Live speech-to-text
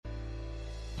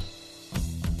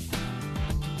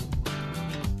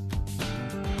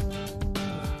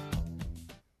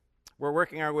We're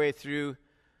working our way through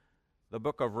the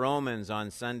book of Romans on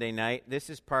Sunday night.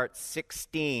 This is part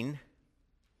 16.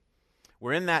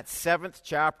 We're in that 7th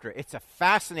chapter. It's a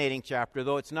fascinating chapter,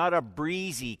 though it's not a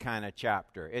breezy kind of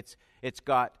chapter. It's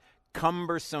got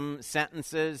cumbersome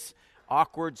sentences,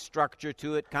 awkward structure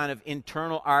to it, kind of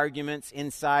internal arguments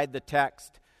inside the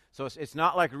text. So it's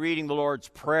not like reading the Lord's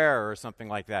Prayer or something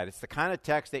like that. It's the kind of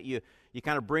text that you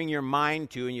kind of bring your mind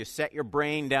to and you set your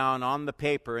brain down on the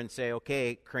paper and say,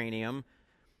 okay, cranium,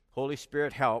 Holy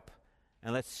Spirit help,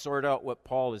 and let's sort out what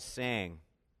Paul is saying.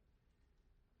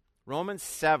 Romans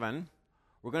 7,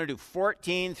 we're going to do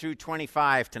 14 through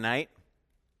 25 tonight.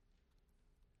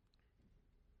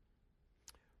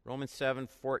 Romans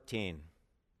 7:14.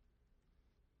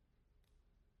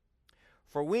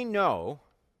 For we know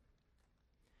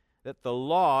that the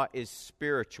law is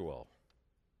spiritual,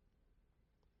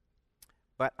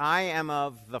 but I am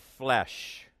of the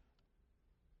flesh,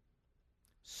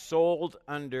 sold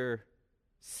under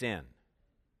sin.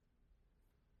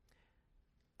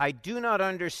 I do not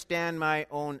understand my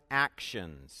own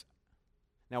actions.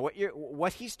 Now,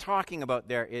 what he's talking about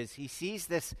there is he sees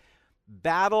this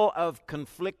battle of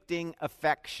conflicting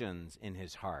affections in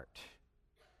his heart.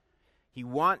 He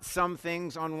wants some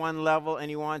things on one level, and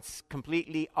he wants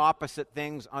completely opposite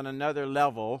things on another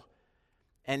level.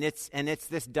 And it's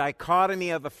this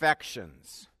dichotomy of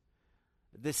affections,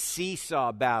 this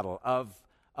seesaw battle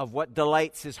of what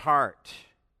delights his heart.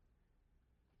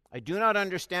 I do not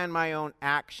understand my own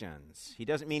actions. He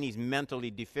doesn't mean he's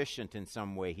mentally deficient in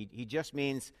some way. He just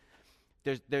means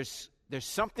there's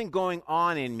something going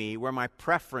on in me where my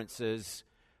preferences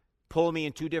pull me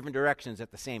in two different directions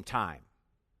at the same time.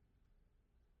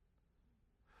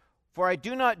 For I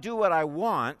do not do what I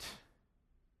want,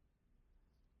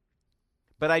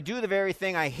 but I do the very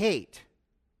thing I hate.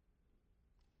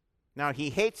 Now, he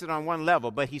hates it on one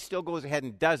level, but he still goes ahead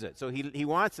and does it. So he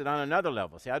wants it on another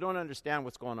level. See, I don't understand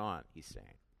what's going on, he's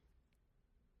saying.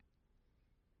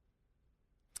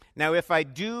 Now, if I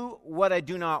do what I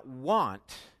do not want,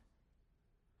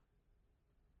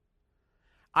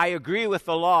 I agree with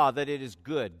the law that it is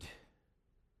good.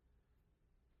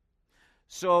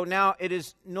 So now it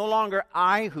is no longer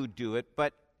I who do it,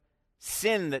 but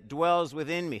sin that dwells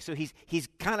within me. So he's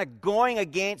kind of going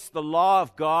against the law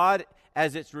of God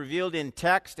as it's revealed in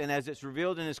text and as it's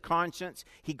revealed in his conscience.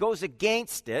 He goes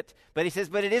against it, but he says,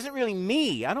 but it isn't really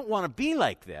me. I don't want to be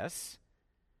like this.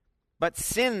 But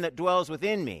sin that dwells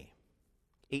within me.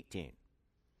 18.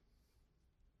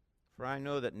 For I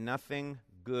know that nothing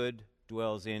good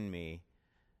dwells in me,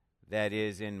 that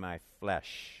is in my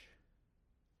flesh.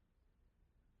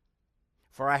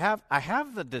 For I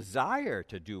have the desire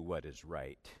to do what is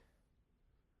right,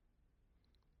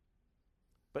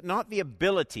 but not the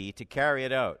ability to carry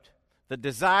it out. The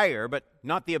desire, but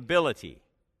not the ability.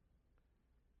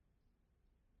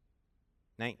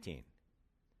 19.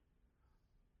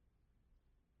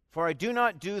 For I do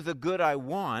not do the good I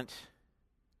want,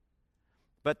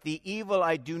 but the evil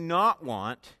I do not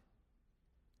want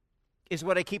is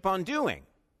what I keep on doing.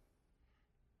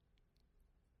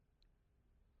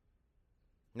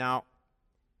 Now,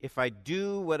 if I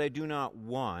do what I do not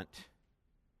want,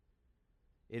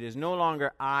 it is no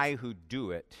longer I who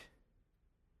do it,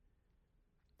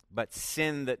 but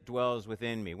sin that dwells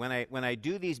within me. When I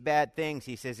do these bad things,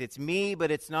 he says, it's me, but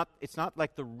it's not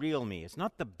like the real me. It's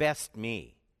not the best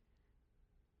me.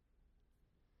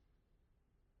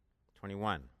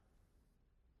 21.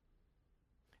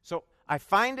 So I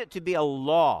find it to be a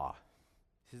law.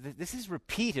 This is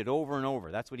repeated over and over.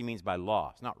 That's what he means by law.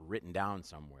 It's not written down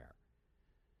somewhere.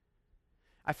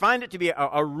 I find it to be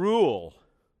a rule,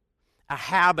 a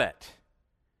habit,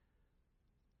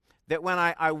 that when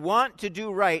I want to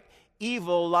do right,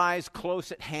 evil lies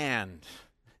close at hand.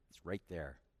 It's right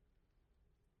there.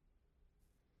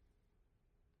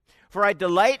 For I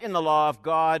delight in the law of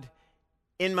God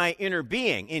in my inner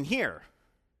being, in here.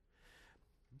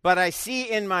 But I see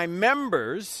in my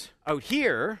members out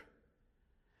here,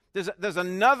 there's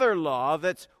another law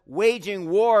that's waging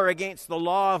war against the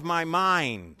law of my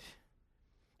mind.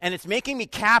 And it's making me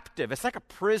captive. It's like a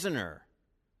prisoner.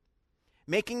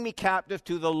 Making me captive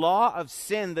to the law of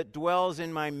sin that dwells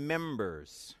in my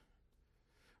members.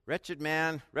 Wretched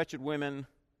man, wretched woman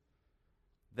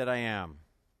that I am.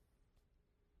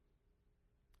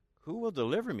 Who will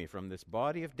deliver me from this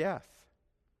body of death?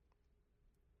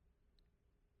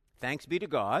 Thanks be to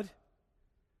God,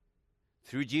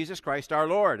 through Jesus Christ our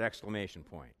Lord, exclamation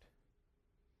point.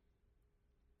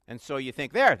 And so you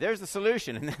think, there's the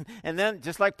solution. And then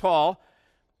just like Paul,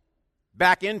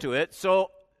 back into it. So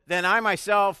then I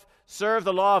myself serve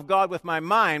the law of God with my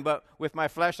mind, but with my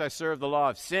flesh I serve the law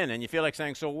of sin. And you feel like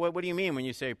saying, so what do you mean when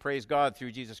you say praise God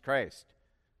through Jesus Christ?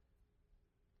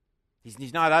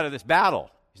 He's not out of this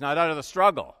battle. He's not out of the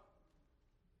struggle.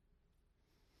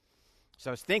 So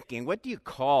I was thinking, what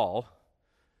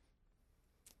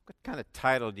kind of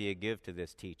title do you give to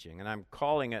this teaching? And I'm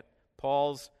calling it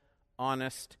Paul's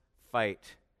Honest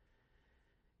Fight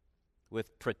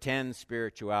with Pretend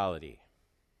Spirituality.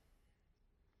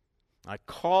 I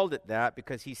called it that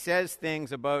because he says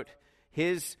things about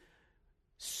his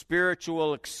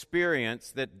spiritual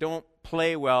experience that don't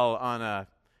play well on a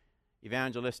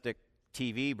evangelistic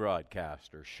TV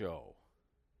broadcast or show.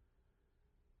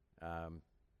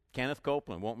 Kenneth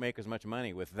Copeland won't make as much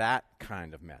money with that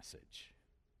kind of message.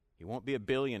 He won't be a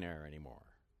billionaire anymore.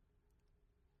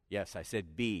 Yes, I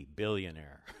said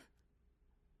billionaire.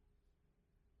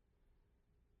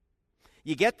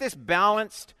 You get this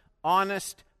balanced,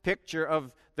 honest picture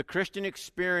of the Christian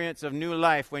experience of new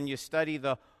life when you study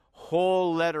the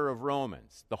whole letter of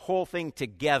Romans, the whole thing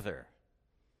together.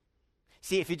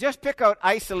 See, if you just pick out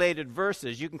isolated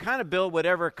verses, you can kind of build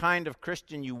whatever kind of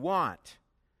Christian you want.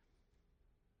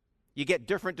 You get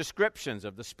different descriptions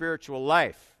of the spiritual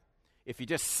life if you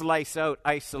just slice out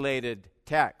isolated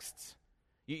texts.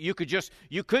 You could just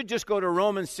go to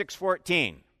Romans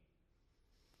 6:14.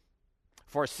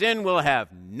 For sin will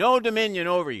have no dominion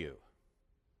over you,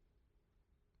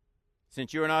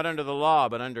 since you are not under the law,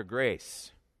 but under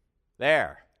grace.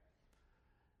 There.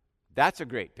 That's a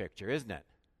great picture, isn't it?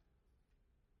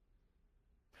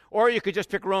 Or you could just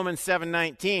pick Romans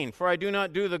 7:19. For I do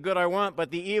not do the good I want, but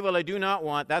the evil I do not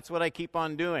want, that's what I keep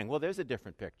on doing. Well, there's a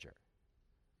different picture.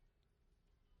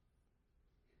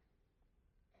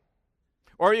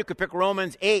 Or you could pick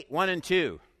Romans 8:1 and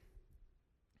 2.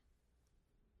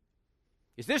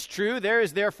 Is this true? There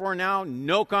is therefore now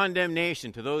no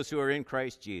condemnation to those who are in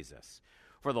Christ Jesus.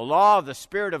 For the law of the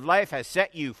Spirit of life has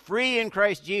set you free in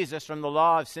Christ Jesus from the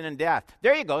law of sin and death.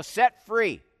 There you go, set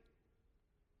free.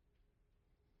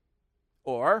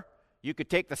 Or you could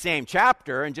take the same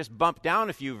chapter and just bump down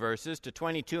a few verses to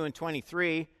 22 and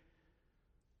 23.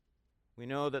 We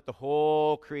know that the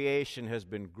whole creation has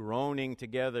been groaning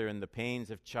together in the pains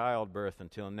of childbirth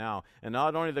until now. And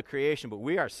not only the creation, but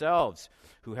we ourselves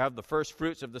who have the first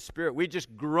fruits of the Spirit, we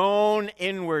just groan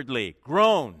inwardly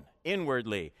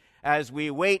as we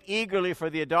wait eagerly for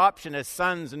the adoption as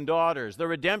sons and daughters, the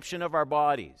redemption of our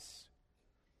bodies.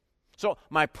 So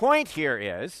my point here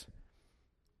is,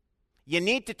 you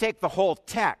need to take the whole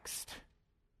text.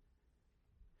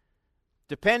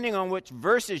 Depending on which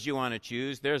verses you want to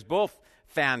choose, there's both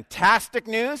fantastic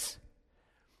news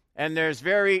and there's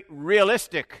very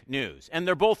realistic news, and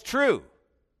they're both true.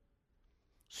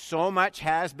 So much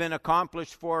has been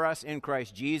accomplished for us in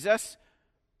Christ Jesus,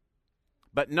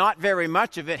 but not very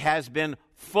much of it has been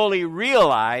fully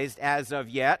realized as of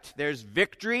yet. There's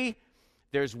victory,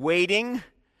 there's waiting,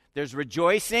 there's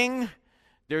rejoicing,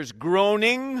 there's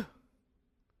groaning.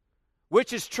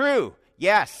 Which is true?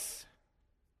 Yes.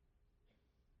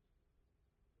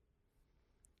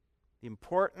 The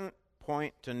important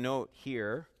point to note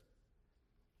here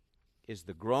is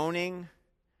the groaning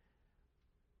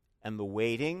and the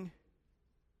waiting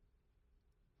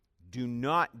do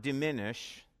not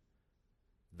diminish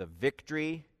the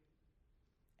victory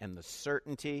and the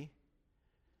certainty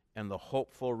and the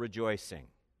hopeful rejoicing.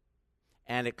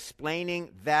 And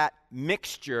explaining that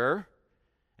mixture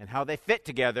and how they fit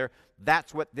together,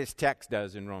 that's what this text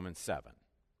does in Romans 7.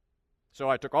 So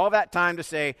I took all that time to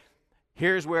say,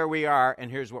 here's where we are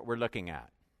and here's what we're looking at.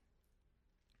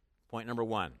 Point number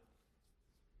 1.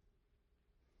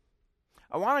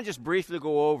 I want to just briefly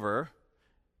go over,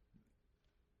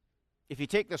 if you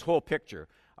take this whole picture,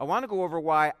 I want to go over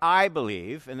why I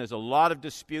believe, and there's a lot of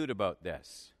dispute about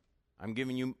this. I'm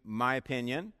giving you my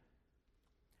opinion.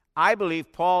 I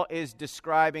believe Paul is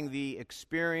describing the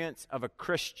experience of a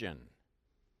Christian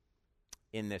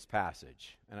in this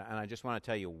passage. And I just want to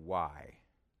tell you why.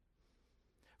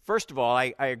 First of all,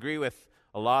 I agree with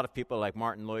a lot of people like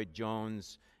Martin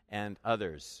Lloyd-Jones and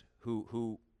others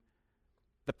who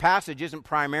the passage isn't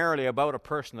primarily about a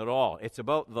person at all. It's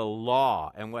about the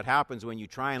law and what happens when you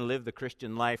try and live the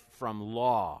Christian life from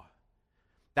law.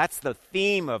 That's the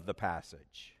theme of the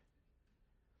passage.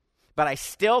 But I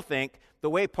still think the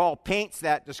way Paul paints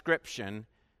that description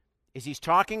is he's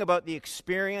talking about the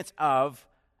experience of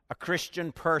a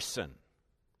Christian person.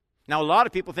 Now, a lot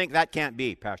of people think that can't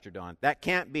be, Pastor Don. That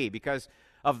can't be because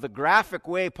of the graphic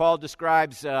way Paul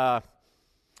describes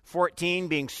 14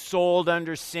 being sold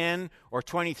under sin, or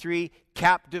 23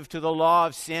 captive to the law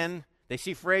of sin. They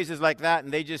see phrases like that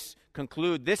and they just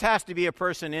conclude this has to be a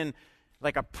person in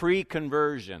like a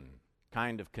pre-conversion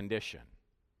kind of condition,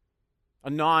 a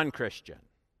non-Christian.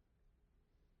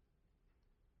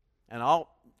 And I'll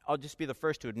just be the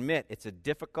first to admit it's a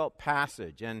difficult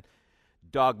passage, and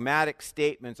dogmatic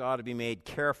statements ought to be made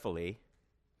carefully.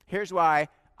 Here's why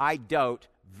I doubt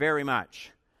very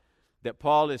much that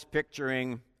Paul is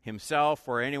picturing himself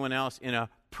or anyone else in a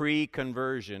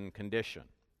pre-conversion condition.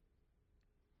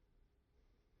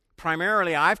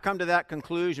 Primarily, I've come to that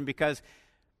conclusion because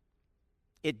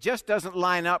it just doesn't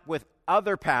line up with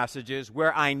other passages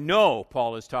where I know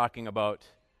Paul is talking about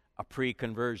a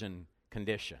pre-conversion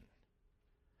condition.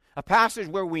 A passage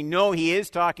where we know he is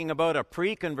talking about a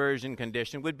pre-conversion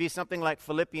condition would be something like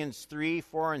Philippians 3,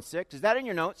 4, and 6. Is that in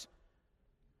your notes?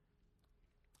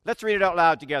 Let's read it out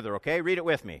loud together, okay? Read it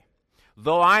with me.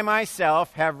 Though I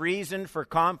myself have reason for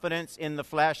confidence in the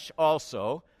flesh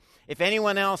also, if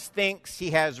anyone else thinks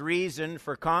he has reason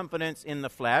for confidence in the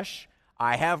flesh,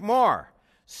 I have more.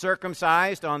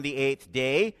 Circumcised on the 8th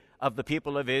day, of the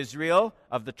people of Israel,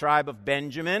 of the tribe of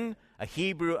Benjamin, a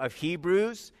Hebrew of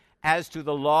Hebrews, as to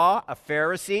the law, a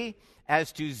Pharisee,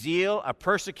 as to zeal, a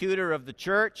persecutor of the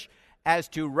church, as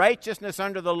to righteousness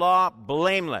under the law,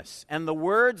 blameless. And the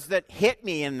words that hit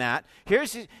me in that,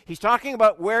 he's talking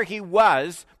about where he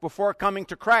was before coming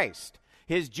to Christ,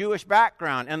 his Jewish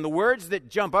background. And the words that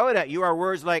jump out at you are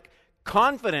words like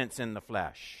confidence in the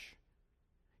flesh.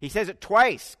 He says it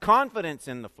twice, confidence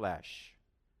in the flesh.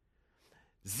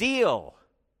 Zeal,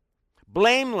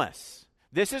 blameless.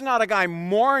 This is not a guy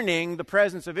mourning the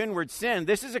presence of inward sin.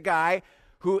 This is a guy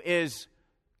who is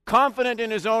confident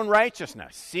in his own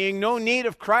righteousness, seeing no need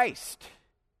of Christ.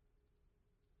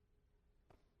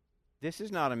 This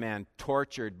is not a man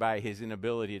tortured by his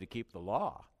inability to keep the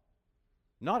law.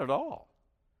 Not at all.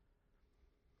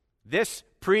 This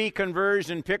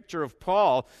pre-conversion picture of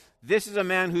Paul, this is a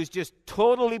man who's just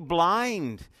totally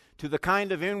blind to the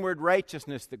kind of inward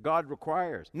righteousness that God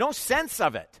requires. No sense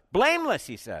of it. Blameless,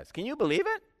 he says. Can you believe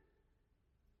it?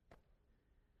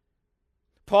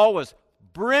 Paul was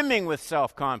brimming with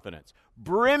self-confidence,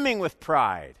 brimming with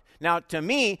pride. Now, to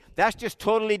me, that's just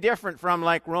totally different from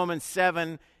like Romans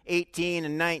 7, 18,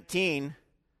 and 19.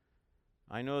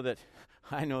 I know that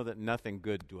nothing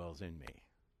good dwells in me.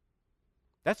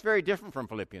 That's very different from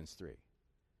Philippians 3.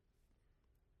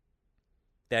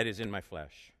 That is in my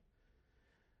flesh.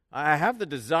 I have the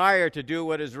desire to do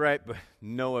what is right, but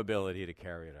no ability to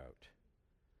carry it out.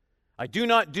 I do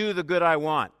not do the good I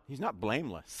want. He's not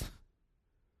blameless.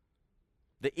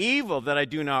 The evil that I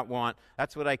do not want,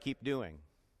 that's what I keep doing.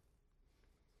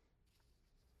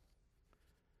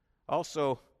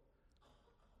 Also,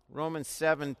 Romans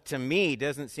 7, to me,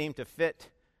 doesn't seem to fit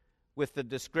with the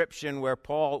description where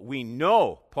we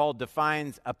know Paul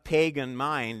defines a pagan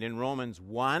mind in Romans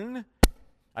 1.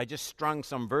 I just strung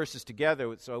some verses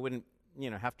together so I wouldn't,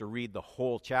 have to read the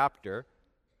whole chapter.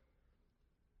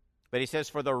 But he says,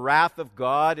 "For the wrath of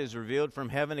God is revealed from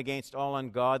heaven against all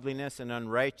ungodliness and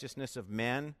unrighteousness of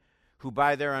men, who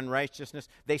by their unrighteousness,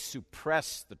 they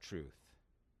suppress the truth.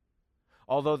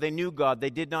 Although they knew God, they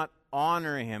did not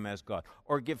honor him as God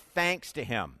or give thanks to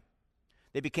him.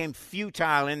 They became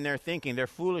futile in their thinking. Their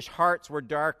foolish hearts were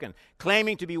darkened.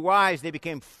 Claiming to be wise, they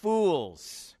became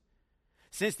fools.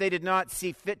 Since they did not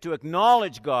see fit to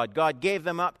acknowledge God, God gave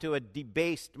them up to a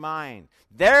debased mind."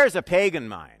 There's a pagan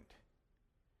mind.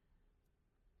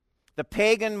 The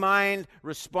pagan mind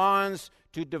responds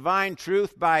to divine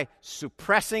truth by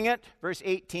suppressing it, verse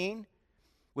 18,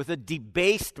 with a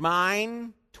debased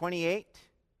mind, 28.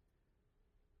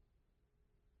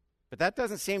 But that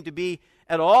doesn't seem to be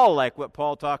at all like what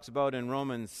Paul talks about in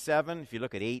Romans 7, if you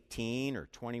look at 18 or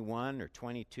 21 or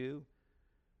 22,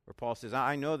 where Paul says,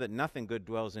 "I know that nothing good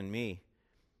dwells in me,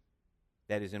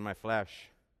 that is in my flesh.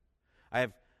 I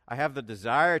have the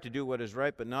desire to do what is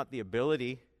right, but not the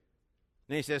ability."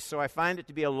 Then he says, "So I find it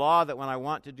to be a law that when I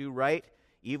want to do right,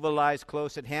 evil lies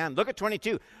close at hand." Look at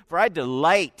 22. "For I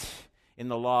delight in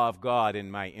the law of God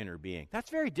in my inner being." That's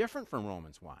very different from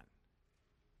Romans 1.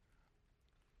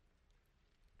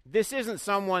 This isn't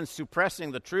someone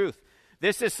suppressing the truth.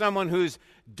 This is someone who's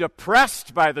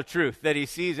depressed by the truth that he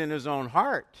sees in his own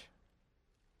heart.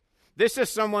 This is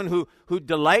someone who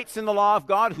delights in the law of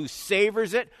God, who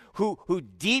savors it, who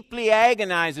deeply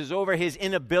agonizes over his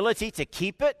inability to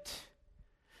keep it.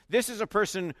 This is a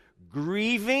person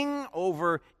grieving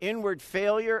over inward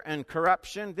failure and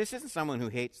corruption. This isn't someone who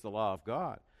hates the law of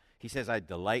God. He says, "I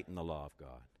delight in the law of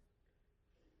God."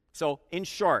 So, in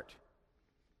short,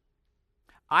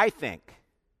 I think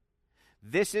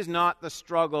this is not the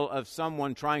struggle of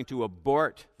someone trying to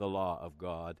abort the law of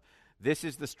God. This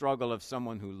is the struggle of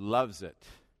someone who loves it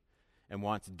and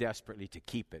wants desperately to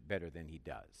keep it better than he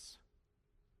does.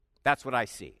 That's what I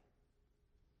see.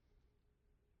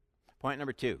 Point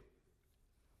number 2.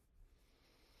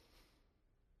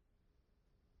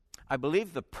 I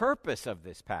believe the purpose of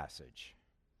this passage,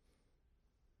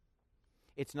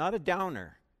 it's not a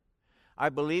downer. I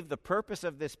believe the purpose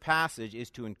of this passage is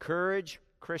to encourage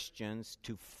Christians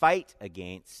to fight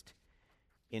against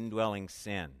indwelling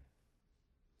sin.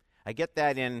 I get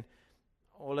that in,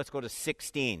 let's go to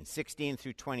 16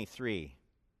 through 23.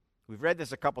 We've read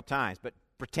this a couple times, but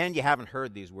pretend you haven't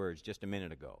heard these words just a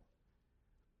minute ago.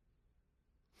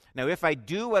 Now, if I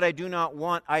do what I do not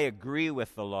want, I agree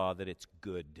with the law that it's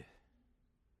good.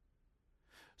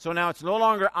 So now it's no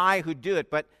longer I who do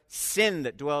it, but sin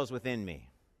that dwells within me.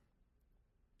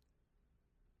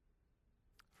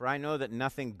 For I know that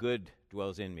nothing good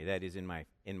dwells in me, that is, in my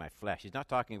flesh. He's not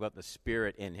talking about the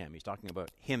Spirit in him. He's talking about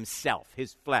himself,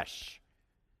 his flesh.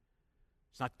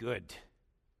 It's not good.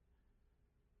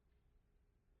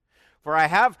 For I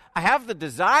have the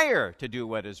desire to do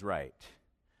what is right,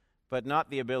 but not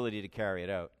the ability to carry it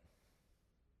out.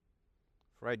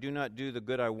 For I do not do the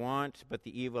good I want, but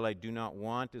the evil I do not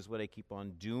want is what I keep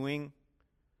on doing.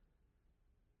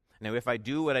 Now, if I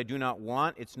do what I do not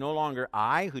want, it's no longer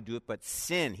I who do it, but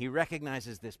sin. He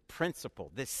recognizes this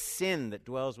principle, this sin that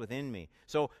dwells within me.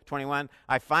 So, 21,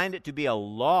 I find it to be a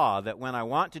law that when I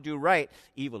want to do right,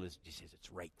 evil is, he says,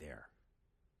 it's right there.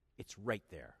 It's right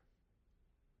there.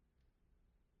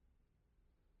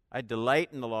 I delight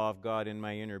in the law of God in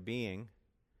my inner being,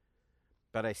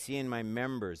 but I see in my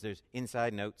members, there's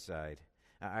inside and outside.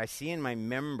 I see in my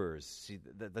members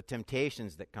the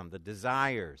temptations that come, the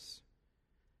desires.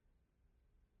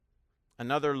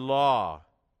 Another law,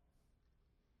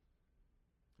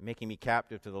 making me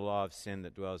captive to the law of sin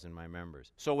that dwells in my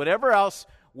members. So whatever else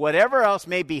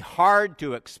may be hard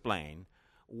to explain,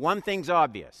 one thing's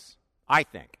obvious, I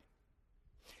think.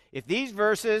 If these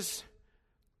verses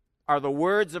are the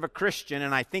words of a Christian,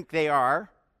 and I think they are,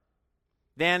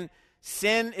 then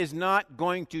sin is not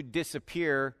going to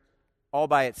disappear all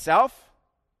by itself,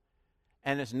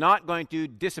 and it's not going to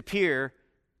disappear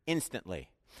instantly.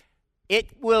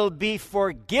 It will be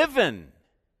forgiven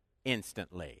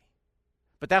instantly.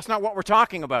 But that's not what we're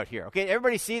talking about here. Okay,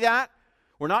 everybody see that?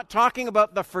 We're not talking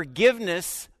about the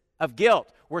forgiveness of guilt.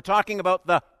 We're talking about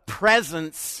the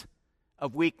presence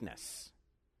of weakness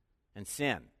and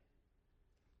sin.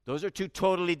 Those are two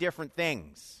totally different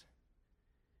things.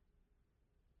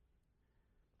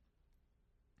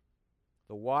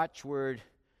 The watchword,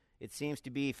 it seems to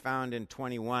be found in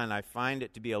 21. I find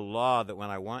it to be a law that when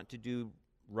I want to do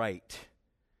right,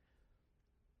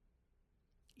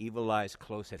 evil lies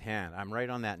close at hand. I'm right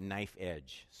on that knife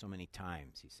edge so many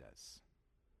times, he says.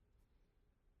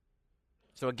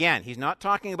 So again, he's not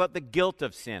talking about the guilt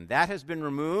of sin. That has been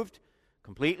removed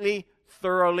completely,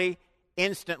 thoroughly,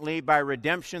 instantly by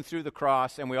redemption through the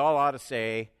cross, and we all ought to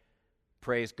say,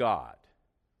 praise God.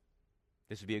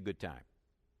 This would be a good time.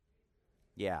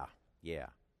 Yeah.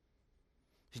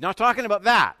 He's not talking about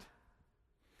that.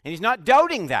 And he's not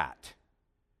doubting that.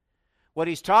 What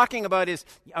he's talking about is,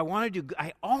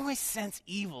 I always sense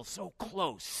evil so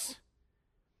close.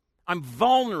 I'm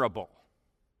vulnerable.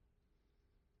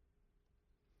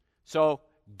 So,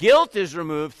 guilt is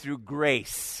removed through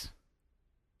grace.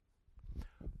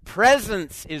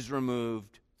 Presence is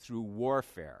removed through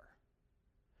warfare.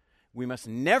 We must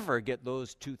never get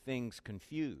those two things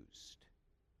confused.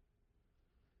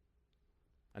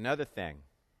 Another thing,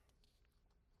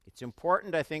 it's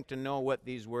important, I think, to know what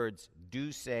these words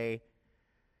do say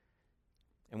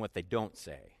and what they don't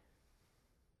say.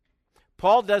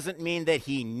 Paul doesn't mean that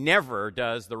he never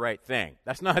does the right thing.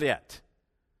 That's not it.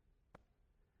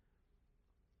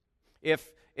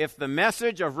 If the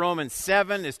message of Romans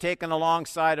 7 is taken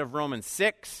alongside of Romans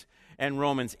 6 and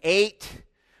Romans 8,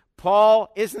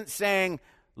 Paul isn't saying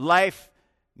life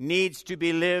needs to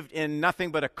be lived in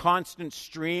nothing but a constant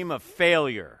stream of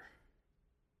failure.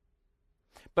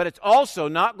 But it's also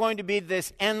not going to be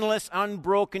this endless,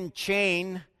 unbroken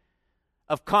chain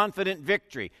of confident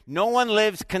victory. No one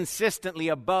lives consistently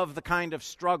above the kind of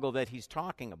struggle that he's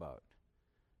talking about.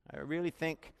 I really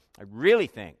think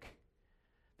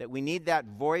that we need that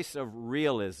voice of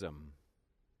realism,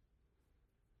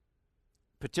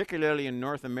 particularly in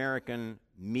North American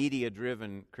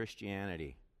media-driven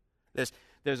Christianity.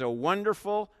 There's a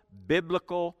wonderful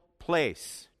biblical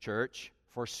place, church,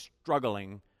 for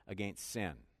struggling against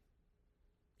sin.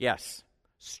 Yes,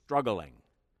 struggling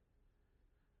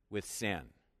with sin.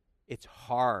 It's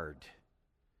hard.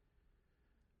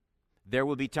 There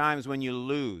will be times when you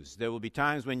lose. There will be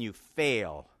times when you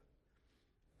fail.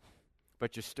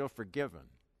 But you're still forgiven.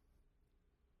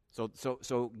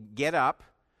 So get up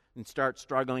and start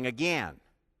struggling again.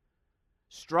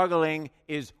 Struggling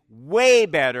is way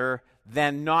better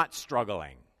than not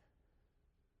struggling.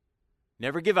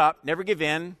 Never give up, never give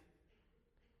in.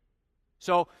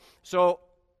 So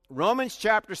Romans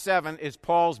chapter 7 is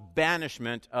Paul's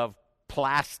banishment of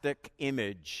plastic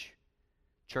image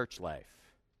church life.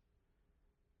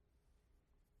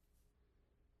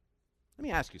 Let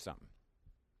me ask you something.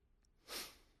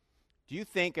 Do you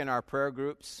think in our prayer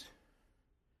groups,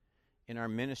 in our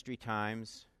ministry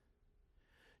times,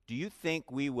 do you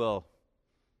think we will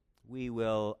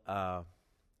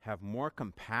have more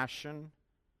compassion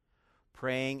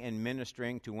praying and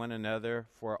ministering to one another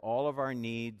for all of our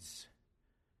needs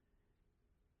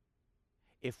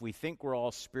if we think we're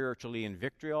all spiritually in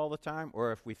victory all the time,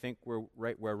 or if we think we're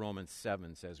right where Romans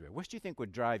 7 says we are? Which do you think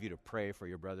would drive you to pray for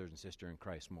your brothers and sister in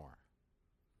Christ more?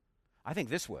 I think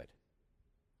this would.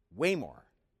 Way more.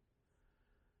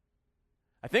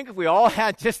 I think if we all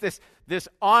had just this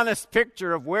honest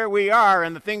picture of where we are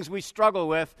and the things we struggle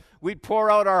with, we'd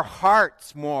pour out our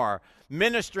hearts more,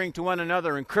 ministering to one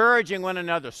another, encouraging one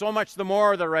another. So much the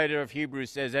more, the writer of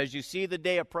Hebrews says, as you see the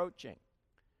day approaching.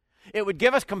 It would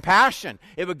give us compassion.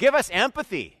 It would give us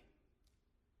empathy.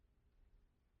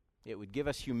 It would give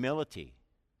us humility.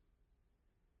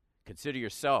 Consider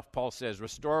yourself. Paul says,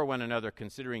 restore one another,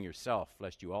 considering yourself,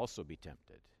 lest you also be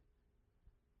tempted.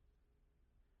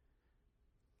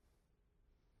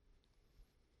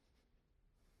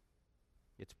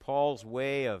 It's Paul's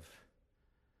way of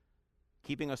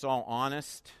keeping us all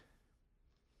honest.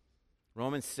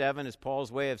 Romans 7 is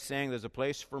Paul's way of saying there's a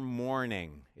place for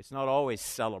mourning. It's not always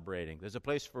celebrating. There's a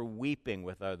place for weeping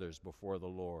with others before the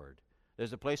Lord.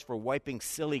 There's a place for wiping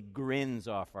silly grins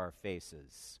off our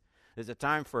faces. There's a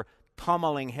time for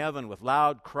pummeling heaven with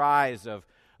loud cries of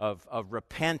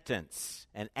repentance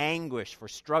and anguish for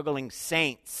struggling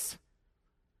saints.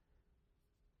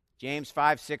 James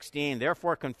 5:16,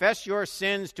 therefore confess your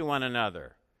sins to one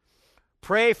another.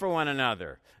 Pray for one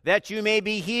another, that you may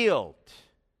be healed.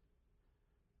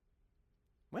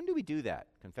 When do we do that?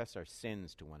 Confess our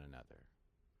sins to one another.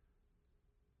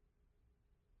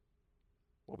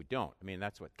 Well, we don't. I mean,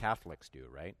 that's what Catholics do,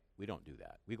 right? We don't do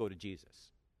that. We go to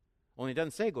Jesus. Only it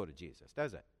doesn't say go to Jesus,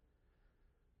 does it?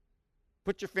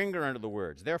 Put your finger under the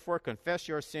words. Therefore, confess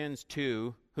your sins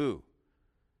to who?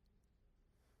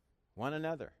 One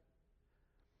another.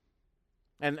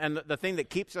 And the thing that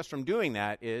keeps us from doing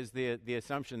that is the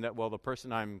assumption that, well, the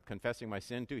person I'm confessing my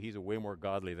sin to, he's way more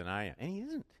godly than I am. And he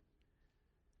isn't.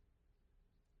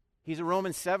 He's a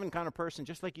Romans 7 kind of person,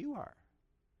 just like you are.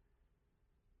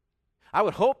 I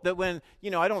would hope that when,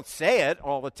 I don't say it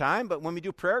all the time, but when we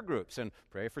do prayer groups and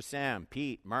pray for Sam,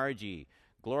 Pete, Margie,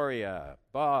 Gloria,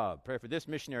 Bob, pray for this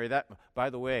missionary, that. By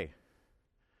the way,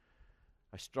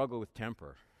 I struggle with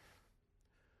temper.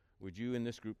 Would you in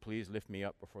this group please lift me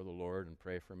up before the Lord and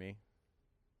pray for me?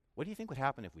 What do you think would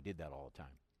happen if we did that all the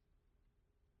time?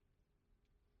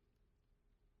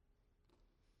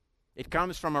 It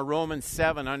comes from a Romans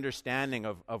 7 understanding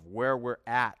of where we're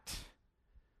at.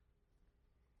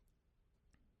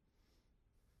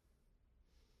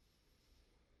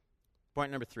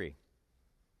 Point number 3.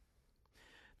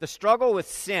 The struggle with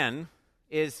sin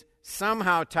is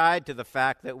somehow tied to the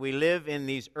fact that we live in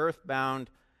these earthbound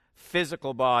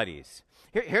physical bodies.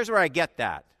 Here's where I get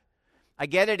that. I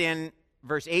get it in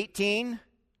verse 18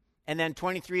 and then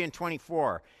 23 and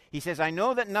 24. He says, I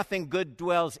know that nothing good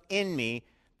dwells in me,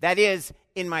 that is,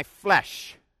 in my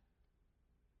flesh.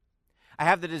 I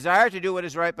have the desire to do what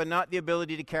is right, but not the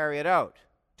ability to carry it out.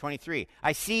 23.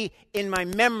 I see in my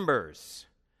members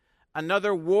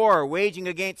another war waging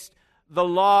against the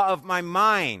law of my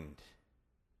mind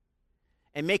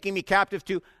and making me captive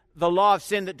to the law of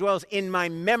sin that dwells in my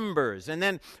members. And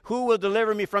then, who will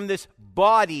deliver me from this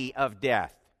body of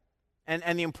death?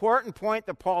 And the important point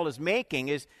that Paul is making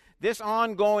is this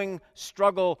ongoing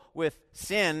struggle with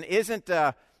sin isn't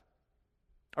a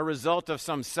result of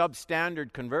some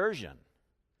substandard conversion.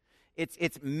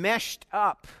 It's meshed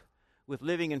up with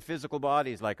living in physical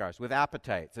bodies like ours, with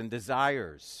appetites and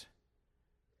desires.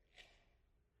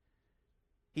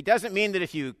 He doesn't mean that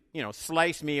if you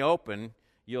slice me open,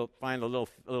 you'll find a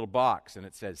little box and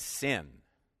it says sin.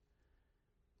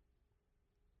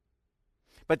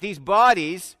 But these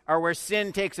bodies are where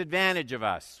sin takes advantage of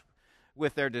us,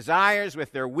 with their desires,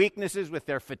 with their weaknesses, with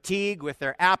their fatigue, with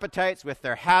their appetites, with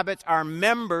their habits. Our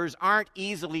members aren't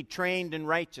easily trained in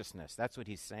righteousness. That's what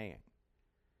he's saying.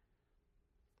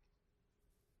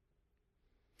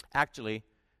 Actually,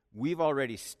 we've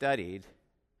already studied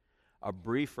a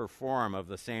briefer form of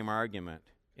the same argument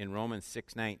in Romans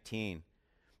 6:19.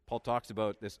 Paul talks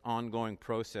about this ongoing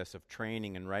process of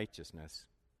training in righteousness.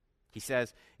 He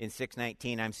says in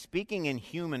 6:19, I'm speaking in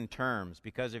human terms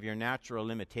because of your natural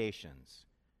limitations.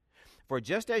 For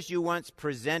just as you once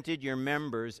presented your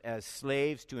members as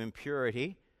slaves to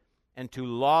impurity and to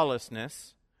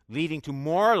lawlessness, leading to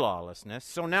more lawlessness,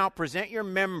 so now present your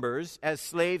members as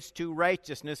slaves to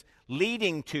righteousness,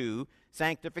 leading to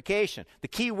sanctification. The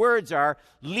key words are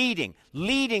leading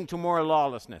to more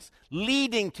lawlessness,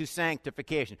 leading to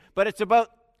sanctification. But it's about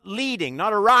leading,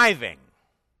 not arriving.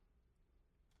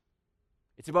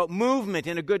 It's about movement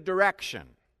in a good direction,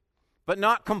 but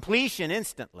not completion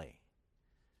instantly.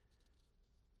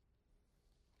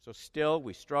 So still,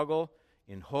 we struggle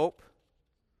in hope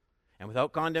and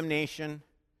without condemnation.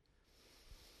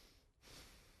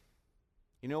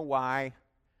 You know why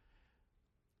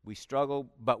we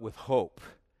struggle but with hope,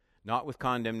 not with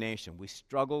condemnation? We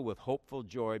struggle with hopeful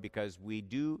joy because we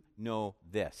do know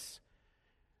this.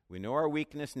 We know our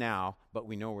weakness now, but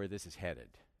we know where this is headed.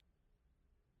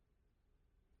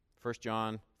 1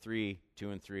 John 3,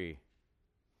 2 and 3.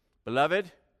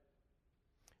 Beloved,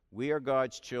 we are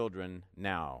God's children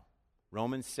now.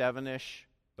 Romans 7-ish,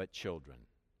 but children.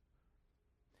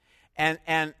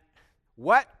 And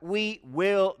what we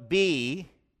will be,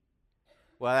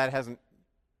 well, that hasn't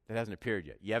appeared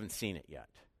yet. You haven't seen it yet.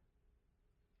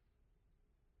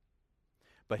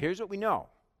 But here's what we know.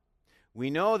 We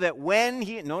know that when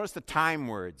he, notice the time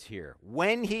words here,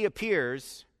 when he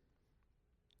appears,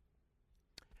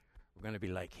 we're going to be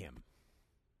like him.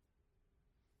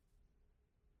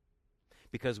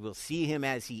 Because we'll see him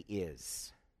as he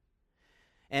is.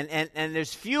 And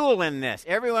there's fuel in this.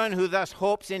 Everyone who thus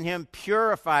hopes in him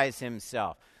purifies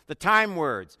himself. The time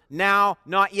words, now,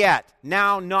 not yet.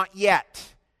 Now, not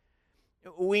yet.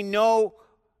 We know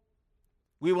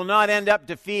we will not end up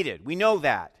defeated. We know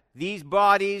that. These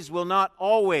bodies will not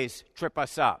always trip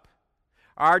us up.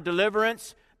 Our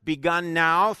deliverance, begun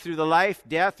now through the life,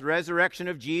 death, resurrection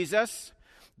of Jesus,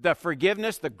 the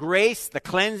forgiveness, the grace, the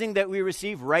cleansing that we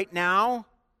receive right now,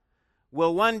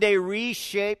 will one day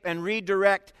reshape and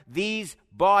redirect these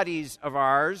bodies of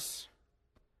ours.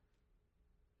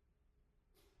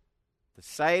 The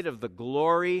sight of the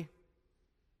glory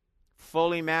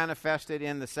fully manifested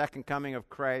in the second coming of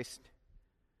Christ,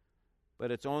 but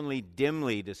it's only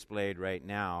dimly displayed right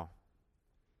now,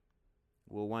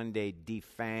 will one day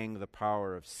defang the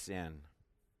power of sin.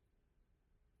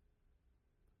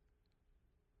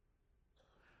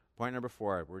 Point number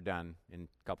 4, we're done in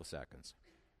a couple seconds.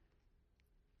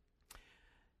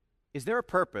 Is there a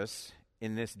purpose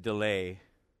in this delay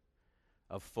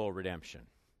of full redemption?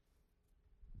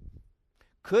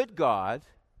 Could God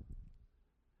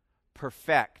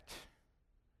perfect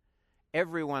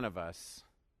every one of us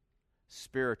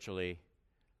spiritually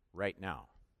right now?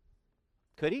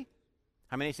 Could he?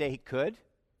 How many say he could?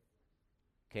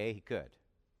 Okay, he could.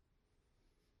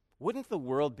 Wouldn't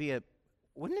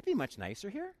it be much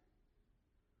nicer here?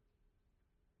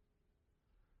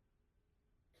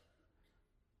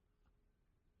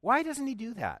 Why doesn't he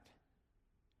do that?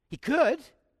 He could.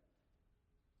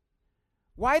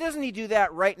 Why doesn't he do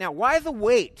that right now? Why the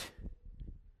wait?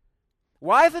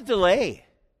 Why the delay?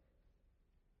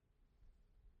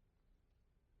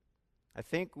 I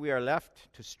think we are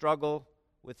left to struggle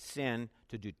with sin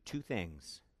to do two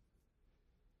things.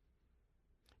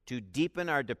 To deepen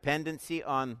our dependency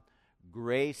on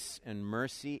grace and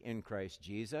mercy in Christ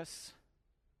Jesus.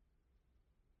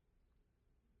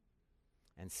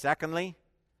 And secondly,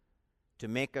 to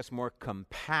make us more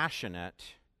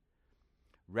compassionate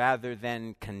rather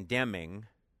than condemning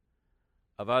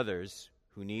of others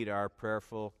who need our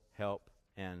prayerful help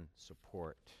and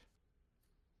support.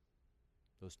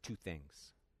 Those two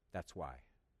things. That's why.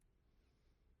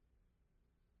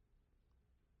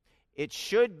 It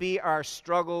should be our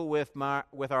struggle with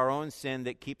our own sin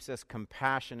that keeps us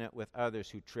compassionate with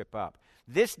others who trip up.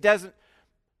 This doesn't,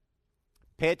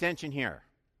 pay attention here.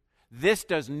 This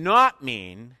does not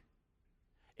mean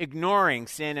ignoring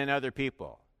sin in other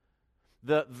people.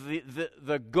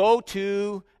 The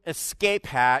go-to escape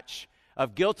hatch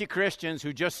of guilty Christians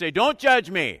who just say, "Don't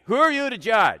judge me. Who are you to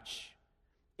judge?"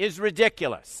 is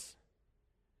ridiculous.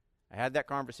 I had that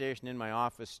conversation in my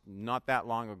office not that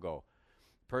long ago.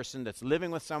 Person that's living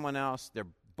with someone else, they're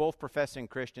both professing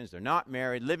Christians, they're not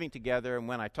married, living together, and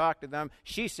when I talked to them,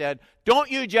 she said, "Don't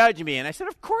you judge me." And I said,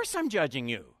 "Of course I'm judging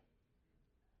you.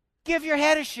 Give your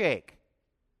head a shake.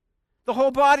 The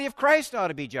whole body of Christ ought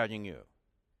to be judging you."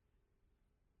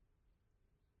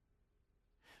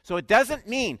 So it doesn't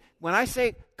mean, when I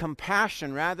say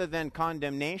compassion rather than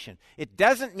condemnation, it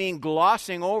doesn't mean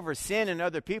glossing over sin in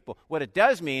other people. What it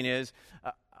does mean is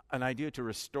an idea to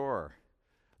restore.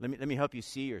 Let me help you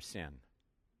see your sin.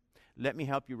 Let me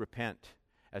help you repent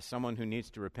as someone who needs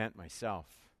to repent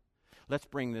myself. Let's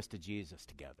bring this to Jesus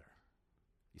together.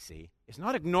 you see. It's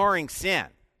not ignoring sin.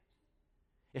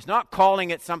 It's not calling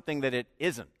it something that it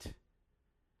isn't.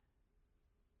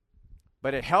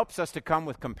 But it helps us to come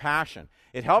with compassion.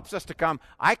 It helps us to come,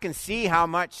 I can see how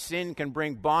much sin can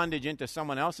bring bondage into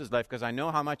someone else's life because I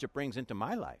know how much it brings into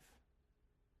my life.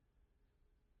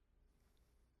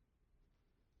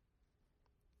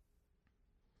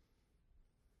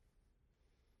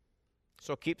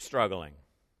 So keep struggling.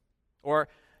 Or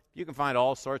you can find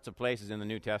all sorts of places in the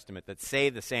New Testament that say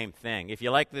the same thing. If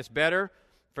you like this better,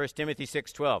 1 Timothy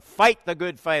 6:12, fight the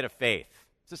good fight of faith.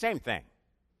 It's the same thing.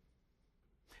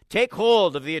 Take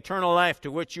hold of the eternal life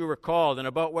to which you were called and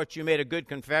about which you made a good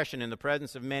confession in the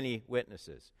presence of many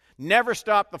witnesses. Never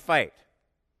stop the fight.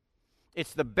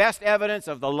 It's the best evidence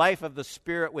of the life of the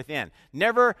Spirit within.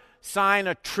 Never sign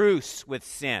a truce with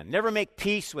sin. Never make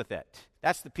peace with it.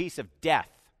 That's the peace of death.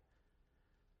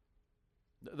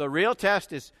 The real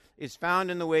test is found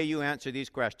in the way you answer these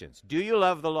questions. Do you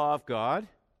love the law of God?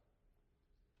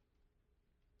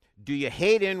 Do you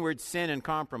hate inward sin and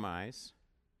compromise?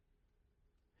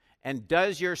 And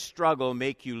does your struggle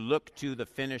make you look to the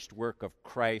finished work of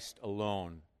Christ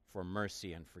alone for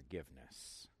mercy and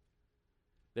forgiveness?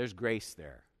 There's grace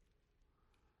there.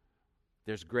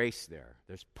 There's grace there.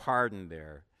 There's pardon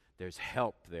there. There's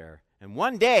help there. And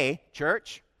one day,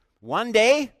 church, one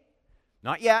day,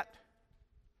 not yet,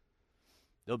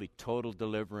 there'll be total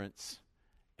deliverance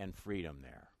and freedom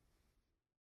there.